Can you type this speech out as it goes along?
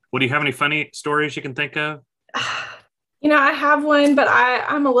Well, do you have any funny stories you can think of? I have one, but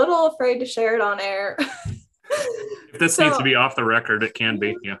I'm a little afraid to share it on air. If this needs to So, be off the record, it can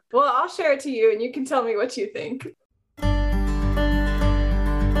be. Yeah. well, I'll share it to you and you can tell me what you think.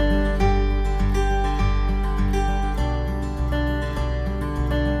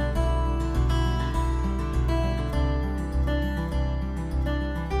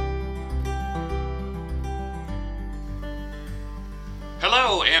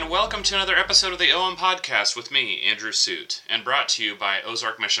 Hello, and welcome to another episode of the OM Podcast with me, Andrew Suit, and brought to you by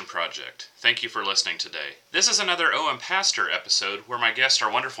Ozark Mission Project. Thank you for listening today. This is another OM Pastor episode where my guests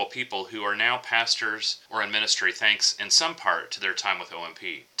are wonderful people who are now pastors or in ministry thanks in some part to their time with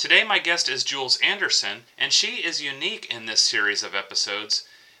OMP. Today my guest is Jules Anderson, and she is unique in this series of episodes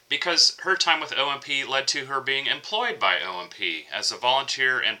because her time with OMP led to her being employed by OMP as a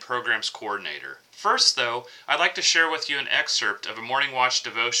volunteer and programs coordinator. First, though, I'd like to share with you an excerpt of a Morning Watch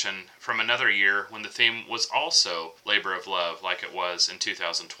devotion from another year when the theme was also Labor of Love, like it was in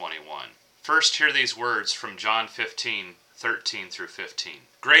 2021. First, hear these words from John 15:13 through 15.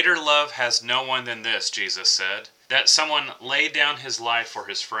 Greater love has no one than this, Jesus said, that someone lay down his life for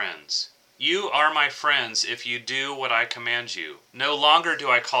his friends. You are my friends if you do what I command you. No longer do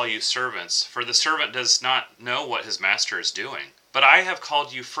I call you servants, for the servant does not know what his master is doing. But I have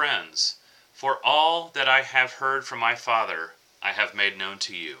called you friends. For all that I have heard from my Father, I have made known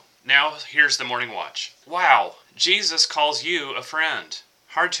to you. Now, here's the Morning Watch. Wow, Jesus calls you a friend.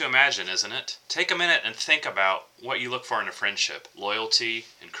 Hard to imagine, isn't it? Take a minute and think about what you look for in a friendship. Loyalty,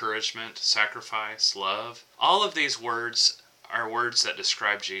 encouragement, sacrifice, love. All of these words are words that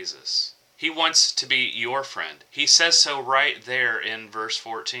describe Jesus. He wants to be your friend. He says so right there in verse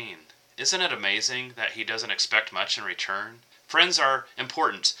 14. Isn't it amazing that he doesn't expect much in return? Friends are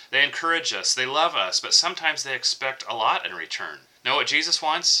important. They encourage us. They love us, but sometimes they expect a lot in return. Know what Jesus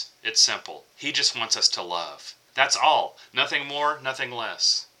wants? It's simple. He just wants us to love. That's all. Nothing more, nothing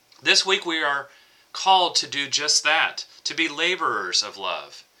less. This week we are called to do just that, to be laborers of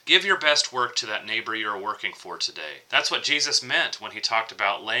love. Give your best work to that neighbor you're working for today. That's what Jesus meant when he talked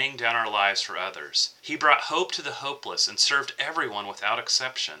about laying down our lives for others. He brought hope to the hopeless and served everyone without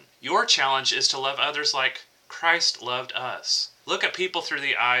exception. Your challenge is to love others like Christ loved us. Look at people through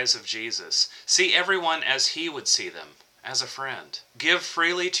the eyes of Jesus. See everyone as he would see them, as a friend. Give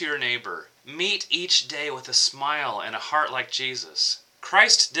freely to your neighbor. Meet each day with a smile and a heart like Jesus.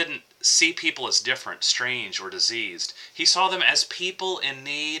 Christ didn't see people as different, strange, or diseased. He saw them as people in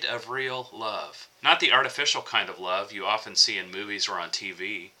need of real love. Not the artificial kind of love you often see in movies or on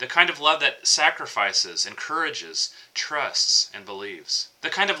TV. The kind of love that sacrifices, encourages, trusts, and believes. The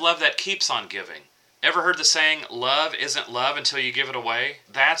kind of love that keeps on giving. Ever heard the saying, love isn't love until you give it away?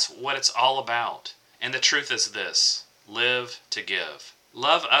 That's what it's all about. And the truth is this, live to give.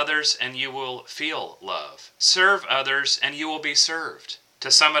 Love others and you will feel love. Serve others and you will be served.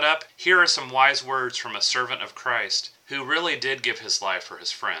 To sum it up, here are some wise words from a servant of Christ who really did give his life for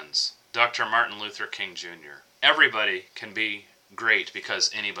his friends, Dr. Martin Luther King Jr. Everybody can be great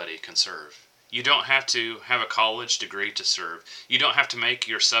because anybody can serve. You don't have to have a college degree to serve. You don't have to make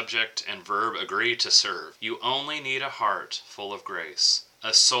your subject and verb agree to serve. You only need a heart full of grace,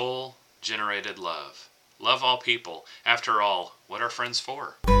 a soul-generated love. Love all people. After all, what are friends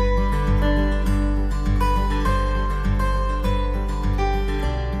for?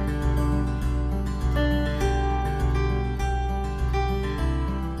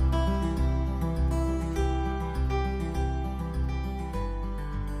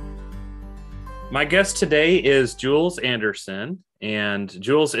 My guest today is Jules Anderson, and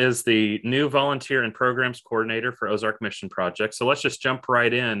Jules is the new volunteer and programs coordinator for Ozark Mission Project. So let's just jump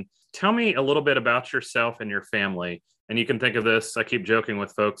right in. Tell me a little bit about yourself and your family. And you can think of this, I keep joking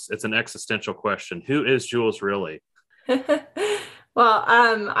with folks, it's an existential question. Who is Jules really?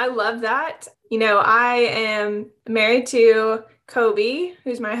 I love that. I am married to Kobe,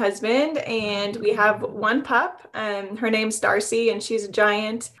 who's my husband, and we have one pup. Her name's Darcy, and she's a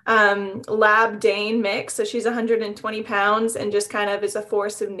giant Lab Dane mix. So she's 120 pounds and just kind of is a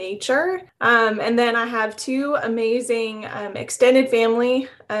force of nature. And then I have two amazing extended family.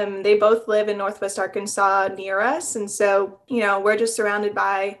 They both live in Northwest Arkansas near us. And so, we're just surrounded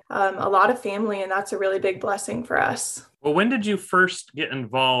by a lot of family, and that's a really big blessing for us. Well, when did you first get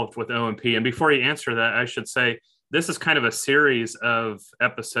involved with OMP? And before you answer that, I should say, this is kind of a series of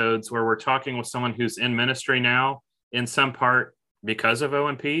episodes where we're talking with someone who's in ministry now, in some part because of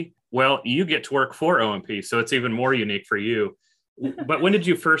OMP. Well, you get to work for OMP, so it's even more unique for you. But when did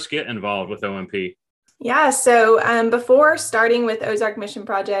you first get involved with OMP? Yeah, so before starting with Ozark Mission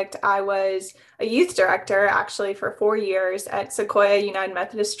Project, I was a youth director actually for 4 years at Sequoia United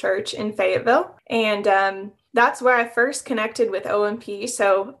Methodist Church in Fayetteville. And that's where I first connected with OMP.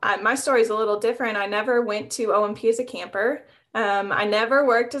 So my story is a little different. I never went to OMP as a camper. I never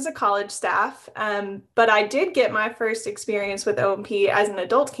worked as a college staff, but I did get my first experience with OMP as an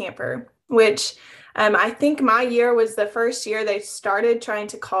adult camper, which I think my year was the first year they started trying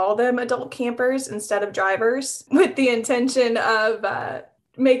to call them adult campers instead of drivers, with the intention of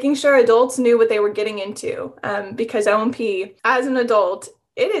making sure adults knew what they were getting into, because OMP as an adult,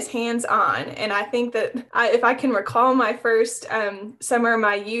 it is hands-on. And I think that if I can recall, my first summer,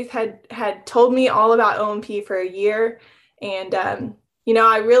 my youth had told me all about OMP for a year. And,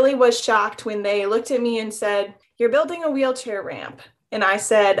 I really was shocked when they looked at me and said, "You're building a wheelchair ramp." And I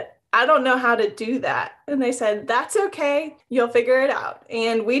said, "I don't know how to do that." And they said, "That's okay. You'll figure it out."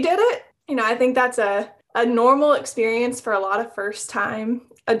 And we did it. I think that's a normal experience for a lot of first-time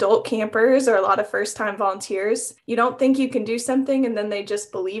adult campers or a lot of first-time volunteers. You don't think you can do something, and then they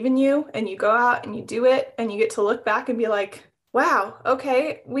just believe in you, and you go out and you do it, and you get to look back and be like, wow,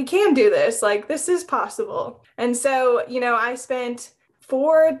 okay, we can do this. Like, this is possible. And so, I spent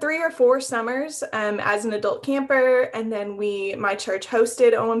 3 or 4 summers as an adult camper, and then my church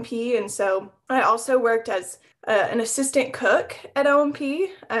hosted OMP, and so I also worked as an assistant cook at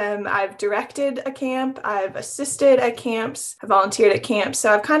OMP. I've directed a camp, I've assisted at camps, I volunteered at camps,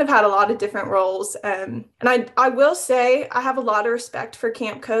 so I've kind of had a lot of different roles. And I will say I have a lot of respect for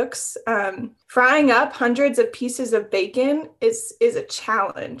camp cooks. Frying up hundreds of pieces of bacon is a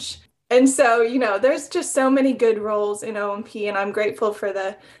challenge. And so, there's just so many good roles in OMP, and I'm grateful for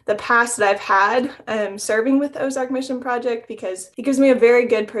the past that I've had serving with Ozark Mission Project, because it gives me a very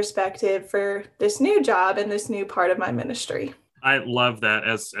good perspective for this new job and this new part of my ministry. I love that.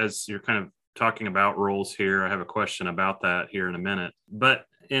 As you're kind of talking about roles here, I have a question about that here in a minute. But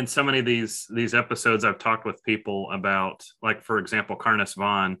in so many of these episodes, I've talked with people about, like, for example, Carnes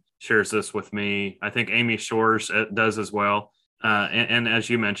Vaughn shares this with me. I think Amy Shores does as well. And as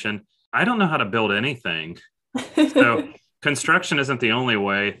you mentioned, I don't know how to build anything. So construction isn't the only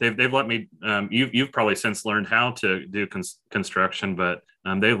way. They've let me, you've probably since learned how to do construction, but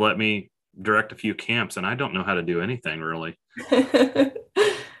they've let me direct a few camps, and I don't know how to do anything really.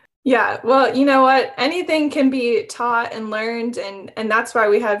 Yeah, well, you know what? Anything can be taught and learned, and that's why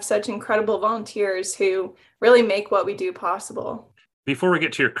we have such incredible volunteers who really make what we do possible. Before we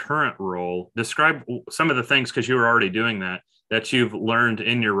get to your current role, describe some of the things, because you were already doing that you've learned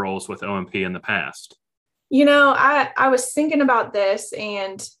in your roles with OMP in the past. I was thinking about this,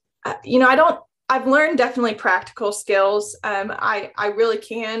 and, I've learned definitely practical skills. I really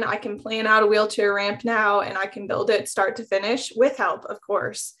can. I can plan out a wheelchair ramp now, and I can build it start to finish with help, of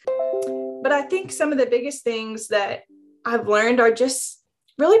course. But I think some of the biggest things that I've learned are just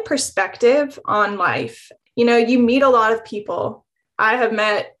really perspective on life. You meet a lot of people. I have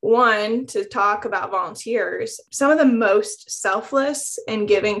met one, to talk about volunteers, some of the most selfless and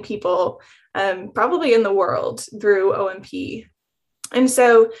giving people probably in the world through OMP. And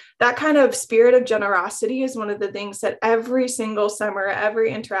so that kind of spirit of generosity is one of the things that every single summer,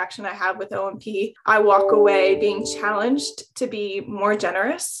 every interaction I have with OMP, I walk away being challenged to be more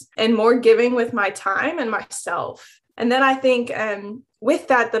generous and more giving with my time and myself. And then I think with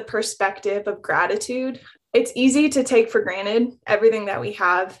that, the perspective of gratitude. It's easy to take for granted everything that we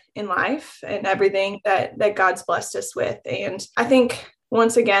have in life and everything that God's blessed us with. And I think,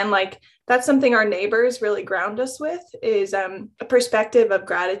 once again, like, that's something our neighbors really ground us with, is a perspective of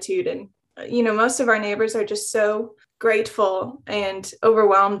gratitude. And, most of our neighbors are just so grateful and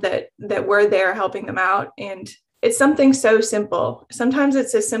overwhelmed that we're there helping them out. And it's something so simple. Sometimes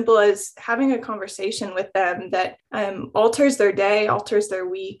it's as simple as having a conversation with them that alters their day, alters their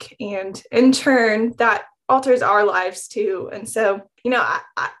week, and in turn, that alters our lives too. And so,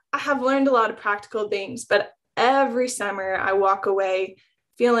 I have learned a lot of practical things, but every summer I walk away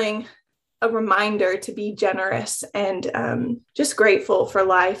feeling a reminder to be generous and just grateful for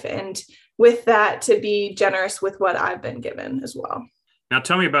life. And with that, to be generous with what I've been given as well. Now,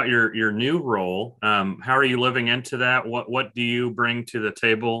 tell me about your new role. How are you living into that? What do you bring to the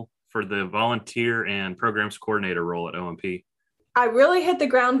table for the volunteer and programs coordinator role at OMP? I really hit the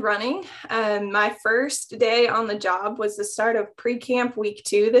ground running. My first day on the job was the start of pre-camp week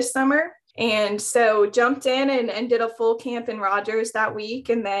 2 this summer. And so jumped in and did a full camp in Rogers that week.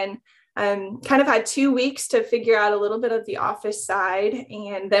 And then kind of had 2 weeks to figure out a little bit of the office side,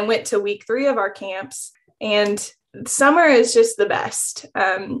 and then went to week 3 of our camps. And summer is just the best.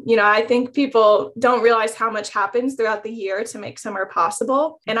 I think people don't realize how much happens throughout the year to make summer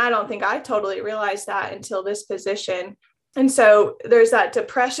possible. And I don't think I totally realized that until this position. And so there's that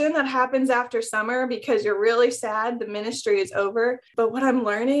depression that happens after summer because you're really sad the ministry is over. But what I'm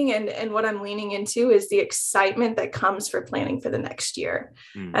learning and what I'm leaning into is the excitement that comes for planning for the next year.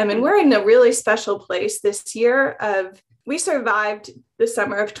 And we're in a really special place this year we survived the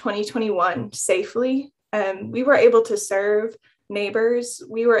summer of 2021 safely. We were able to serve neighbors.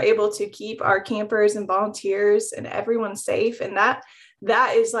 We were able to keep our campers and volunteers and everyone safe. And that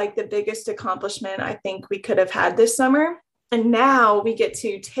is like the biggest accomplishment I think we could have had this summer. And now we get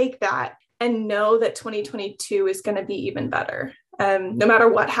to take that and know that 2022 is going to be even better. No matter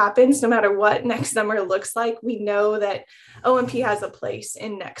what happens, no matter what next summer looks like, we know that OMP has a place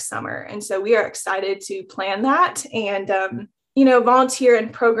in next summer. And so we are excited to plan that. And, volunteer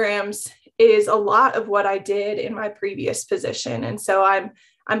and programs is a lot of what I did in my previous position. And so I'm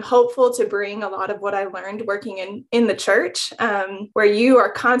hopeful to bring a lot of what I learned working in the church, where you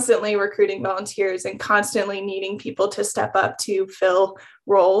are constantly recruiting volunteers and constantly needing people to step up to fill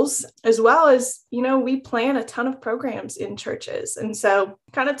roles, as well as, we plan a ton of programs in churches. And so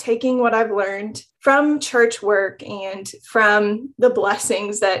kind of taking what I've learned from church work and from the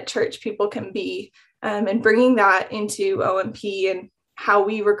blessings that church people can be, and bringing that into OMP and how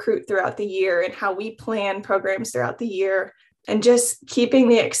we recruit throughout the year and how we plan programs throughout the year. And just keeping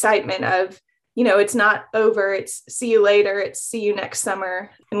the excitement of, it's not over, it's see you later, it's see you next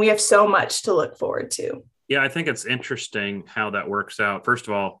summer. And we have so much to look forward to. Yeah, I think it's interesting how that works out. First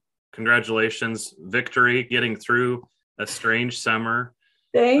of all, congratulations, victory, getting through a strange summer.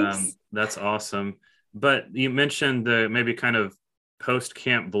 Thanks. That's awesome. But you mentioned the maybe kind of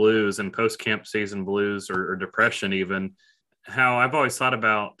post-camp blues and post-camp season blues or depression even, how I've always thought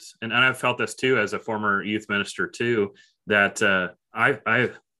about, and I've felt this too as a former youth minister too, that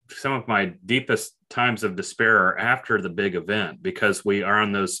I've some of my deepest times of despair are after the big event because we are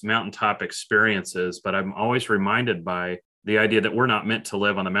on those mountaintop experiences. But I'm always reminded by the idea that we're not meant to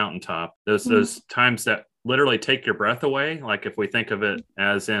live on the mountaintop. Those times that literally take your breath away. Like if we think of it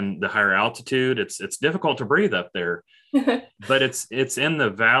as in the higher altitude, it's difficult to breathe up there, but it's in the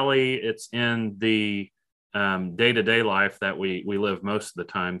valley. It's in the day-to-day life that we live most of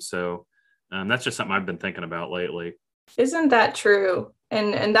the time. So that's just something I've been thinking about lately. Isn't that true?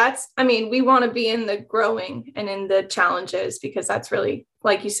 And that's, we want to be in the growing and in the challenges because that's really,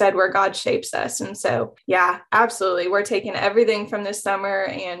 like you said, where God shapes us. And so, yeah, absolutely. We're taking everything from this summer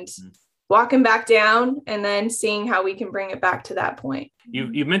and walking back down and then seeing how we can bring it back to that point.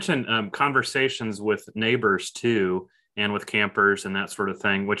 You mentioned conversations with neighbors too, and with campers and that sort of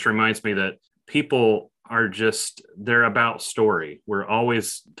thing, which reminds me that people are they're about story. We're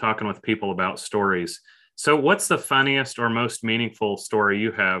always talking with people about stories. So what's the funniest or most meaningful story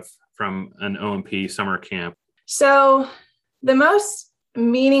you have from an OMP summer camp? So the most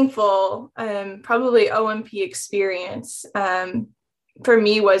meaningful, probably OMP experience for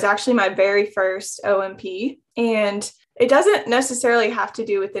me was actually my very first OMP. And it doesn't necessarily have to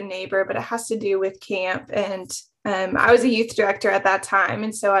do with the neighbor, but it has to do with camp. And I was a youth director at that time.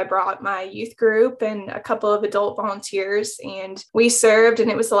 And so I brought my youth group and a couple of adult volunteers and we served, and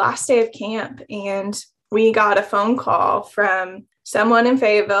it was the last day of camp. And we got a phone call from someone in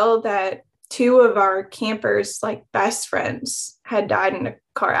Fayetteville that two of our campers, like best friends, had died in a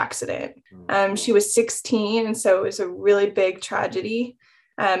car accident. She was 16. And so it was a really big tragedy.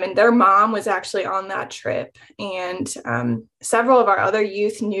 And their mom was actually on that trip. And several of our other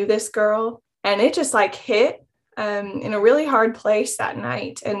youth knew this girl. And it just hit in a really hard place that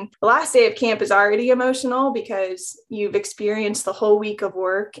night. And the last day of camp is already emotional because you've experienced the whole week of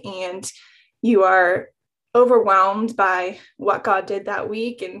work and you are overwhelmed by what God did that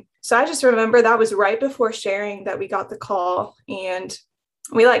week. And so I just remember that was right before sharing that we got the call, and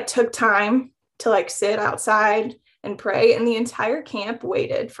we took time to sit outside and pray, and the entire camp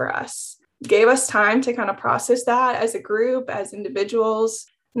waited for us, gave us time to kind of process that as a group, as individuals.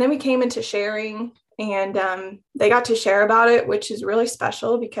 And then we came into sharing, and they got to share about it, which is really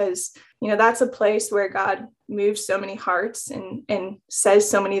special because, that's a place where God moves so many hearts and says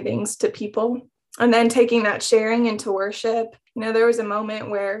so many things to people. And then taking that sharing into worship, there was a moment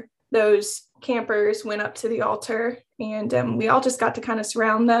where those campers went up to the altar and we all just got to kind of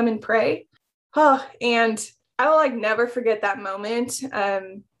surround them and pray. And I will never forget that moment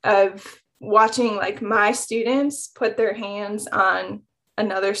of watching my students put their hands on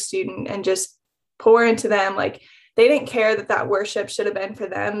another student and just pour into them. They didn't care that worship should have been for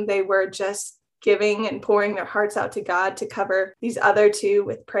them. They were just giving and pouring their hearts out to God to cover these other two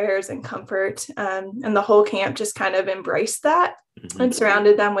with prayers and comfort. And the whole camp just kind of embraced that and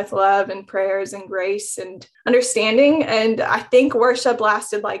surrounded them with love and prayers and grace and understanding. And I think worship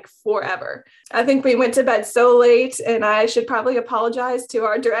lasted like forever. I think we went to bed so late, and I should probably apologize to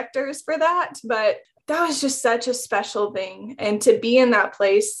our directors for that, but that was just such a special thing. And to be in that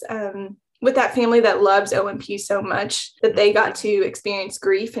place, with that family that loves OMP so much, that they got to experience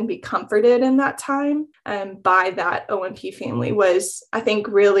grief and be comforted in that time by that OMP family was, I think,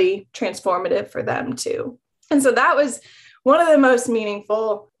 really transformative for them too. And so that was one of the most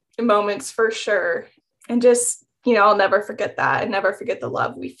meaningful moments for sure. And just, I'll never forget that, and never forget the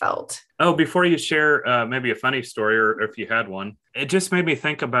love we felt. Oh, before you share maybe a funny story, or if you had one, it just made me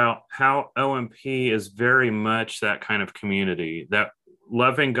think about how OMP is very much that kind of community, that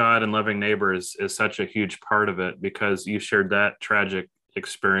loving God and loving neighbors is such a huge part of it, because you shared that tragic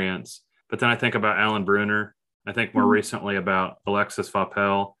experience. But then I think about Alan Bruner. I think more recently about Alexis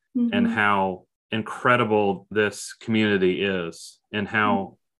Vaupel, and how incredible this community is, and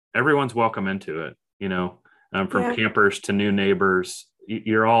how everyone's welcome into it, from campers to new neighbors.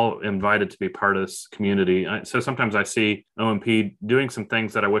 You're all invited to be part of this community. So sometimes I see OMP doing some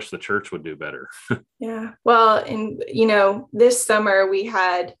things that I wish the church would do better. Yeah. Well, and, this summer we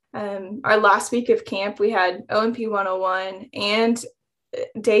had our last week of camp, we had OMP 101 and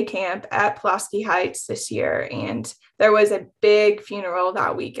day camp at Pulaski Heights this year. And there was a big funeral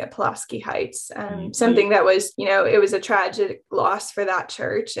that week at Pulaski Heights, something that was, it was a tragic loss for that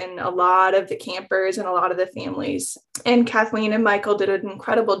church and a lot of the campers and a lot of the families. And Kathleen and Michael did an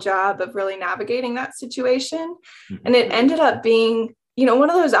incredible job of really navigating that situation. And it ended up being, one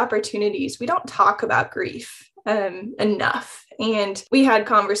of those opportunities. We don't talk about grief enough. And we had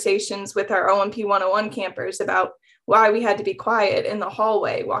conversations with our OMP 101 campers about why we had to be quiet in the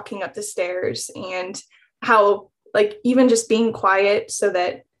hallway walking up the stairs, and how, like, even just being quiet so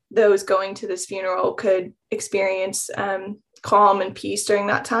that those going to this funeral could experience calm and peace during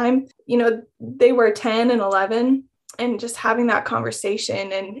that time. They were 10 and 11, and just having that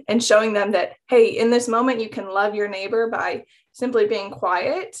conversation and showing them that, hey, in this moment, you can love your neighbor by simply being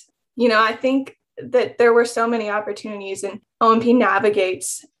quiet. I think that there were so many opportunities, and OMP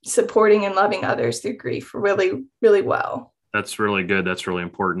navigates supporting and loving others through grief really, really well. That's really good. That's really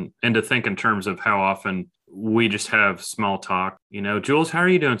important. And to think in terms of how often we just have small talk, Jules, how are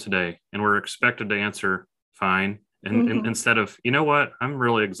you doing today? And we're expected to answer fine. And instead of, what, I'm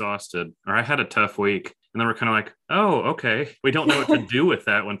really exhausted, or I had a tough week. And then we're kind of like, oh, okay. We don't know what to do with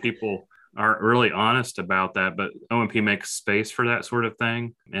that when people aren't really honest about that, but OMP makes space for that sort of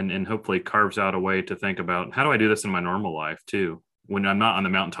thing, and hopefully carves out a way to think about, how do I do this in my normal life too, when I'm not on the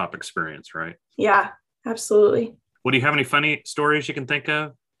mountaintop experience, right? Yeah, absolutely. Well, do you have any funny stories you can think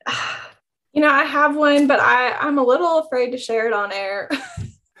of? I have one, but I'm a little afraid to share it on air.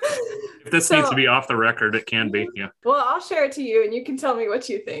 If this needs to be off the record, it can be. Yeah. Well, I'll share it to you and you can tell me what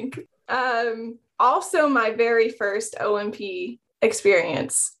you think. Also, my very first OMP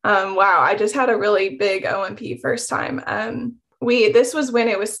experience. Wow, I just had a really big OMP first time. This was when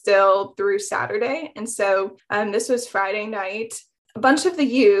it was still through Saturday. And so this was Friday night. A bunch of the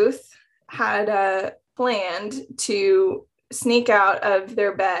youth had planned to sneak out of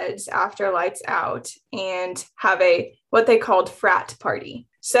their beds after lights out and have what they called frat party.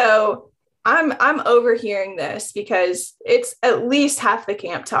 So I'm overhearing this because it's at least half the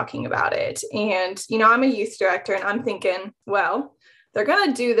camp talking about it. And, I'm a youth director, and I'm thinking, well, they're going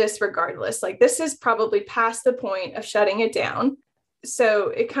to do this regardless. Like, this is probably past the point of shutting it down. So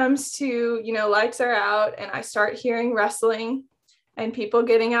it comes to, lights are out, and I start hearing rustling and people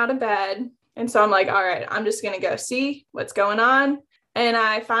getting out of bed. And so I'm like, all right, I'm just going to go see what's going on. And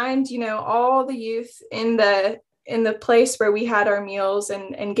I find, all the youth in the place where we had our meals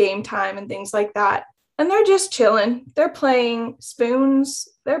and game time and things like that. And they're just chilling. They're playing spoons.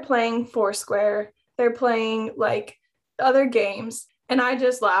 They're playing Foursquare. They're playing like other games. And I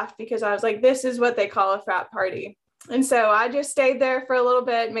just laughed because I was like, this is what they call a frat party. And so I just stayed there for a little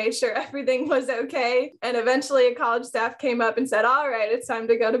bit, made sure everything was okay. And eventually a college staff came up and said, all right, it's time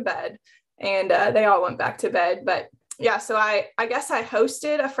to go to bed. And they all went back to bed. But yeah, so I guess I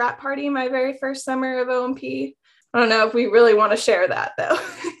hosted a frat party my very first summer of OMP. I don't know if we really want to share that, though.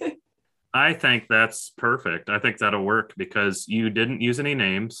 I think that's perfect. I think that'll work because you didn't use any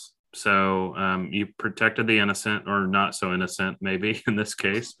names. So you protected the innocent, or not so innocent, maybe in this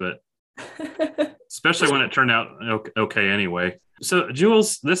case, but especially when it turned out okay anyway. So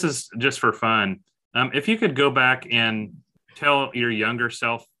Jules, this is just for fun. If you could go back and tell your younger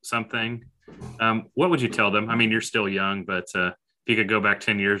self something, what would you tell them? I mean, you're still young, but you could go back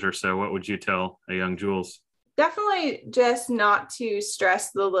 10 years or so, what would you tell a young Jules? Definitely just not to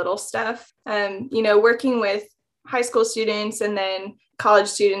stress the little stuff. Working with high school students and then college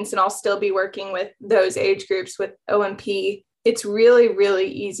students, and I'll still be working with those age groups with OMP. It's really, really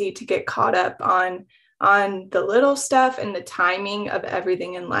easy to get caught up on the little stuff and the timing of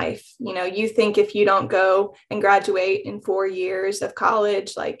everything in life. You think if you don't go and graduate in 4 years of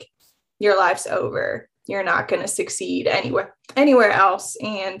college, like your life's over, you're not going to succeed anywhere else.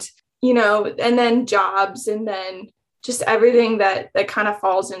 And, and then jobs, and then just everything that kind of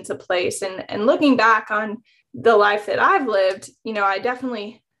falls into place. And looking back on the life that I've lived, I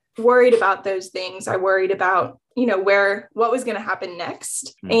definitely worried about those things. I worried about, what was going to happen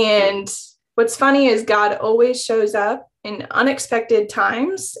next. Mm-hmm. And what's funny is God always shows up in unexpected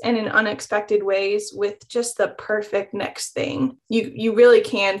times and in unexpected ways with just the perfect next thing. You really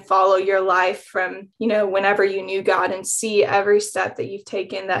can follow your life from, whenever you knew God and see every step that you've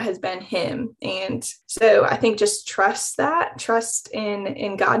taken that has been him. And so I think just trust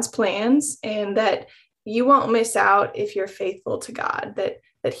in God's plans, and that you won't miss out if you're faithful to God,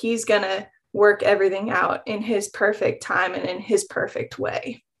 that he's going to work everything out in his perfect time and in his perfect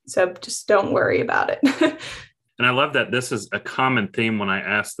way. So just don't worry about it. And I love that this is a common theme when I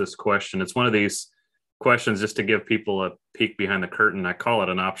ask this question. It's one of these questions just to give people a peek behind the curtain. I call it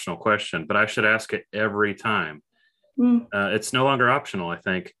an optional question, but I should ask it every time. It's no longer optional, I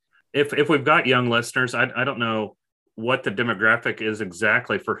think. If we've got young listeners, I don't know what the demographic is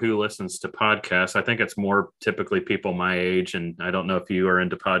exactly for who listens to podcasts. I think it's more typically people my age, and I don't know if you are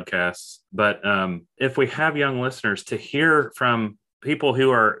into podcasts. But if we have young listeners, to hear from people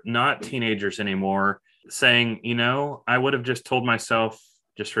who are not teenagers anymore saying, I would have just told myself,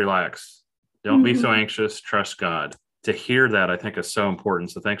 just relax. Don't be so anxious. Trust God. To hear that, I think, is so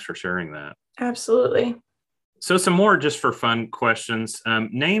important. So thanks for sharing that. Absolutely. So some more just for fun questions.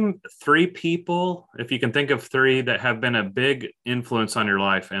 Name 3 people, if you can think of 3, that have been a big influence on your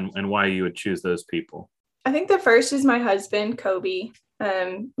life, and why you would choose those people. I think the first is my husband, Kobe.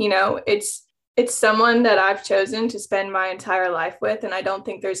 It's someone that I've chosen to spend my entire life with. And I don't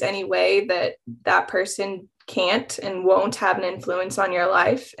think there's any way that person can't and won't have an influence on your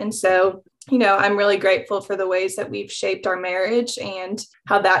life. And so, I'm really grateful for the ways that we've shaped our marriage and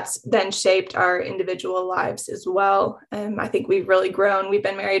how that's then shaped our individual lives as well. I think we've really grown. We've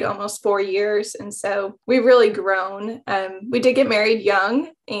been married almost 4 years. And so we've really grown. We did get married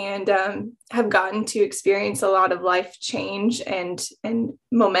young and have gotten to experience a lot of life change and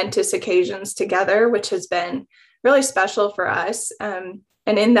momentous occasions together, which has been really special for us. And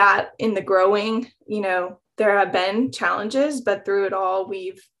in the growing, there have been challenges, but through it all,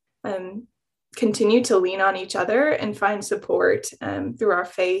 we've continue to lean on each other and find support through our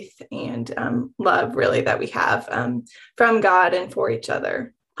faith and love, really, that we have from God and for each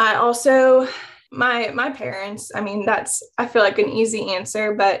other. I also, my parents, that's, I feel like, an easy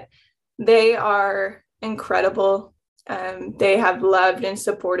answer, but they are incredible. They have loved and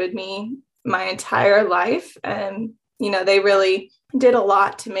supported me my entire life. They really did a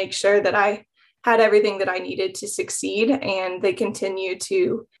lot to make sure that I had everything that I needed to succeed. And they continue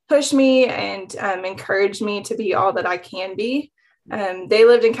to push me and encourage me to be all that I can be. They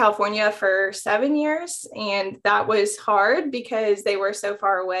lived in California for 7 years, and that was hard because they were so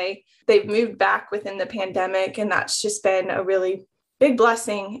far away. They've moved back within the pandemic, and that's just been a really big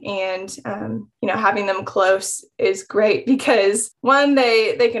blessing. And, having them close is great because, one,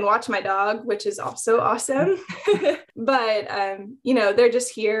 they can watch my dog, which is also awesome. But, they're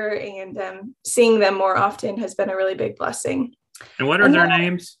just here, and seeing them more often has been a really big blessing. And what are their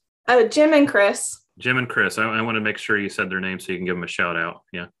names? Jim and Chris. Jim and Chris. I want to make sure you said their names so you can give them a shout out.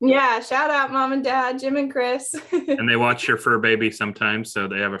 Yeah. Yeah. Shout out Mom and Dad, Jim and Chris. And they watch your fur baby sometimes. So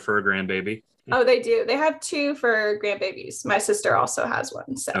they have a fur grandbaby. Oh, they do. They have 2 fur grandbabies. My sister also has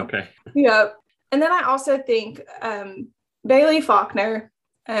one. So, okay. Yep. And then I also think Bailey Faulkner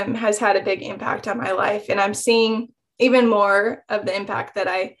has had a big impact on my life. And I'm seeing even more of the impact that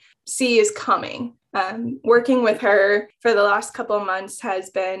I see is coming. Working with her for the last couple of months has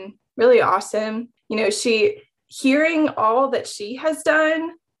been really awesome. Hearing all that she has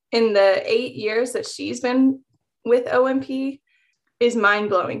done in the 8 years that she's been with OMP is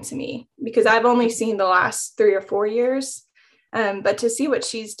mind-blowing to me, because I've only seen the last 3 or 4 years. But to see what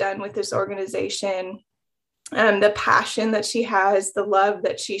she's done with this organization, the passion that she has, the love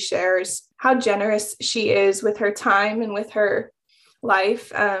that she shares, how generous she is with her time and with her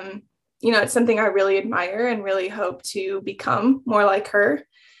life, it's something I really admire and really hope to become more like her.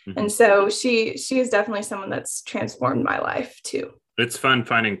 Mm-hmm. And so she is definitely someone that's transformed my life too. It's fun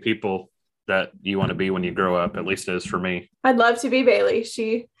finding people that you want to be when you grow up. At least it is for me. I'd love to be Bailey.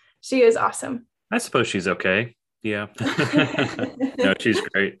 She is awesome. I suppose she's okay. Yeah. No, she's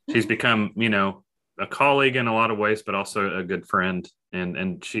great. She's become, a colleague in a lot of ways, but also a good friend.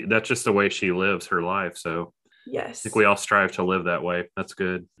 And that's just the way she lives her life. So yes, I think we all strive to live that way. That's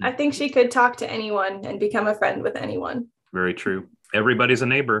good. I think she could talk to anyone and become a friend with anyone. Very true. Everybody's a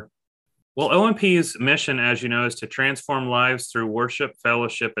neighbor. Well, OMP's mission, as you know, is to transform lives through worship,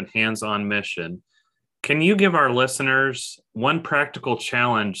 fellowship, and hands-on mission. Can you give our listeners one practical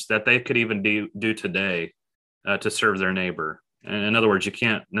challenge that they could even do today to serve their neighbor? And in other words, you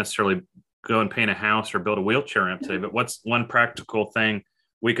can't necessarily go and paint a house or build a wheelchair ramp today, but what's one practical thing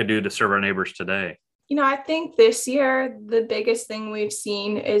we could do to serve our neighbors today? I think this year, the biggest thing we've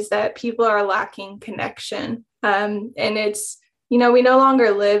seen is that people are lacking connection. And it's, we no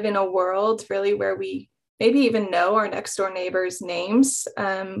longer live in a world really where we maybe even know our next door neighbors' names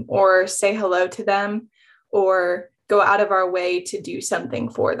or say hello to them or go out of our way to do something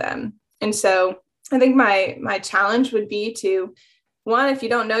for them. And so I think my challenge would be to, one, if you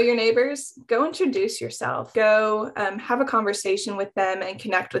don't know your neighbors, go introduce yourself, go have a conversation with them and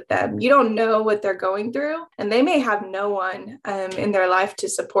connect with them. You don't know what they're going through, and they may have no one in their life to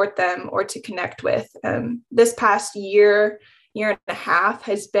support them or to connect with. This past year and a half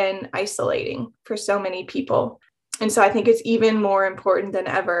has been isolating for so many people. And so I think it's even more important than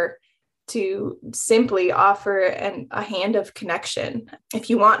ever to simply offer a hand of connection.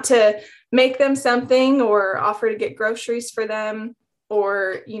 If you want to make them something or offer to get groceries for them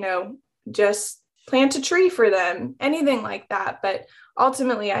or, just plant a tree for them, anything like that. But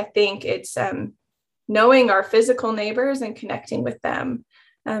ultimately, I think it's knowing our physical neighbors and connecting with them,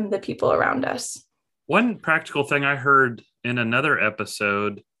 the people around us. One practical thing I heard in another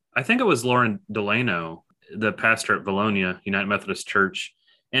episode, I think it was Lauren Delano, the pastor at Valonia United Methodist Church.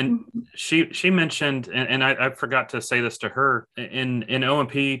 And she mentioned, and I forgot to say this to her, in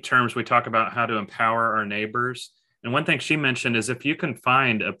OMP terms, we talk about how to empower our neighbors. And one thing she mentioned is if you can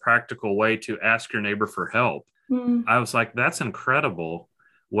find a practical way to ask your neighbor for help, I was like, that's incredible.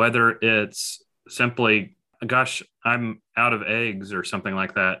 Whether it's simply, gosh, I'm out of eggs or something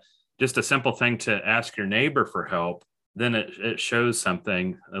like that, just a simple thing to ask your neighbor for help, then it shows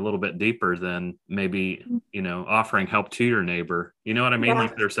something a little bit deeper than maybe, offering help to your neighbor. You know what I mean? Yeah.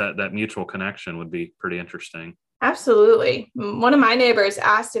 Like there's that mutual connection would be pretty interesting. Absolutely. One of my neighbors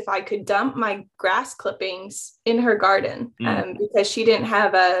asked if I could dump my grass clippings in her garden because she didn't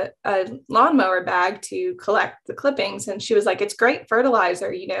have a lawnmower bag to collect the clippings. And she was like, it's great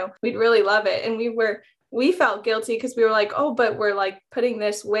fertilizer, we'd really love it. And we felt guilty because we were like, oh, but we're like putting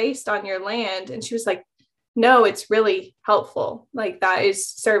this waste on your land. And she was like, no, it's really helpful. Like that is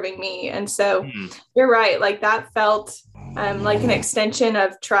serving me. And so you're right. Like that felt like an extension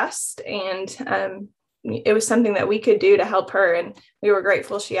of trust, and it was something that we could do to help her. And we were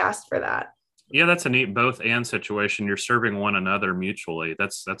grateful she asked for that. Yeah, that's a neat both and situation. You're serving one another mutually.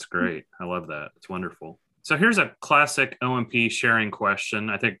 That's great. I love that. It's wonderful. So here's a classic OMP sharing question.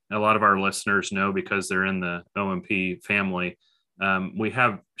 I think a lot of our listeners know because they're in the OMP family. We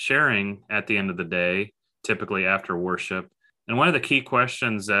have sharing at the end of the day, typically after worship. And one of the key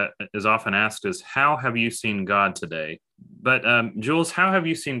questions that is often asked is, how have you seen God today? But Jules, how have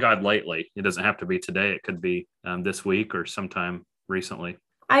you seen God lately? It doesn't have to be today. It could be this week or sometime recently.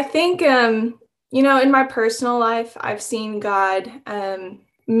 I think, in my personal life, I've seen God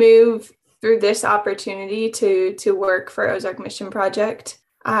move through this opportunity to work for Ozark Mission Project.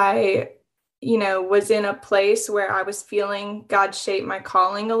 I was in a place where I was feeling God shape my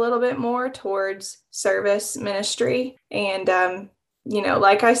calling a little bit more towards service ministry. And,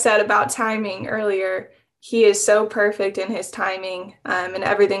 like I said about timing earlier, He is so perfect in His timing, and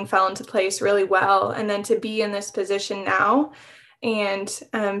everything fell into place really well. And then to be in this position now and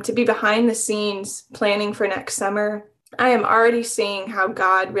to be behind the scenes planning for next summer, I am already seeing how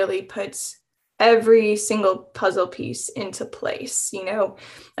God really puts every single puzzle piece into place.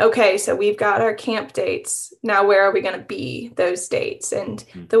 Okay, so we've got our camp dates. Now, where are we going to be those dates? And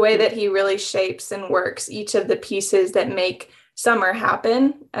the way that He really shapes and works each of the pieces that make summer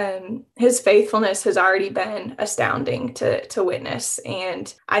happen, His faithfulness has already been astounding to witness.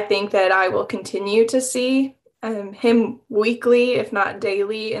 And I think that I will continue to see Him weekly, if not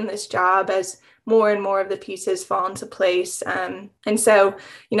daily, in this job as more and more of the pieces fall into place. And so,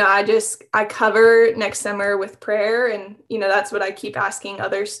 I cover next summer with prayer. And, that's what I keep asking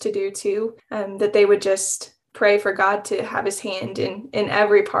others to do too, that they would just pray for God to have His hand in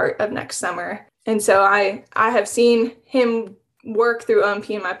every part of next summer. And so I have seen Him work through OMP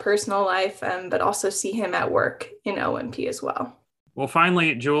in my personal life, but also see Him at work in OMP as well. Well,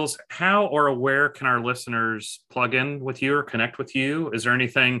 finally, Jules, how or where can our listeners plug in with you or connect with you? Is there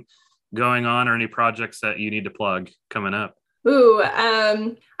anything going on or any projects that you need to plug coming up? Ooh,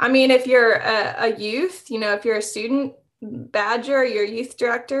 I mean, if you're a youth, if you're a student, badger your youth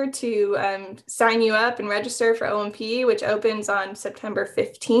director to sign you up and register for OMP, which opens on September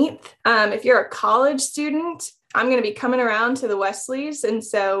 15th. If you're a college student, I'm going to be coming around to the Wesleys. And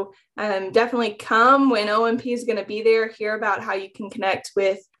so definitely come when OMP is going to be there, hear about how you can connect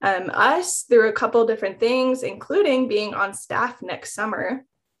with us through a couple different things, including being on staff next summer.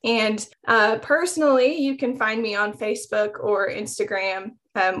 And personally, you can find me on Facebook or Instagram,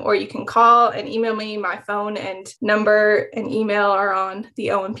 or you can call and email me. My phone and number and email are on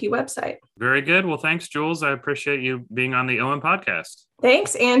the OMP website. Very good. Well, thanks, Jules. I appreciate you being on the OM podcast.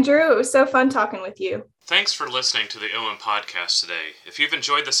 Thanks, Andrew. It was so fun talking with you. Thanks for listening to the OM podcast today. If you've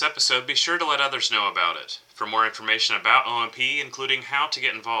enjoyed this episode, be sure to let others know about it. For more information about OMP, including how to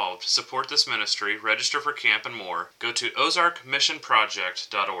get involved, support this ministry, register for camp, and more, go to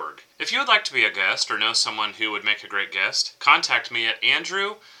ozarkmissionproject.org. If you would like to be a guest or know someone who would make a great guest, contact me at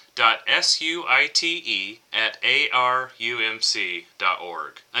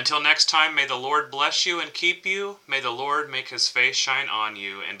andrew.suite@arumc.org. Until next time, may the Lord bless you and keep you. May the Lord make his face shine on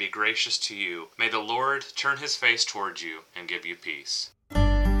you and be gracious to you. May the Lord turn his face towards you and give you peace.